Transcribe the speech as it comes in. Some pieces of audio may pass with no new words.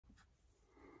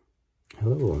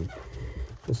Hello, and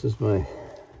this is my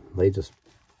latest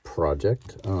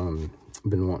project. I've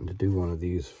been wanting to do one of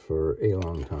these for a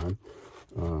long time.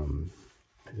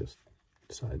 I just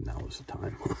decided now is the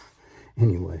time.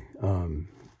 Anyway,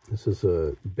 this is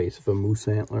a base of a moose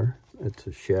antler. It's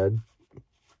a shed,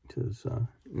 which is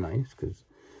nice because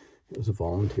it was a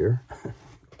volunteer.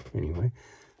 Anyway,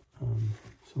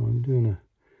 so I'm doing a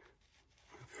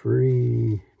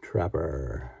free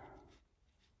trapper.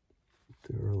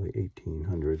 The early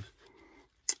 1800s,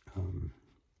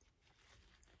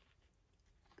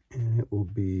 and it will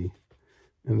be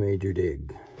a major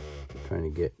dig, trying to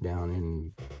get down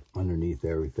in underneath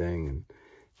everything,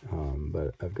 and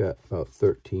but I've got about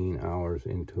 13 hours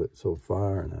into it so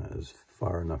far, and that is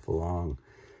far enough along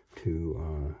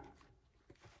to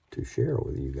share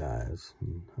with you guys,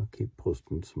 and I'll keep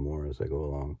posting some more as I go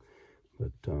along,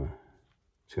 but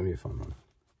it's gonna be a fun one.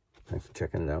 Thanks for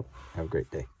checking it out. Have a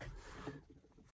great day.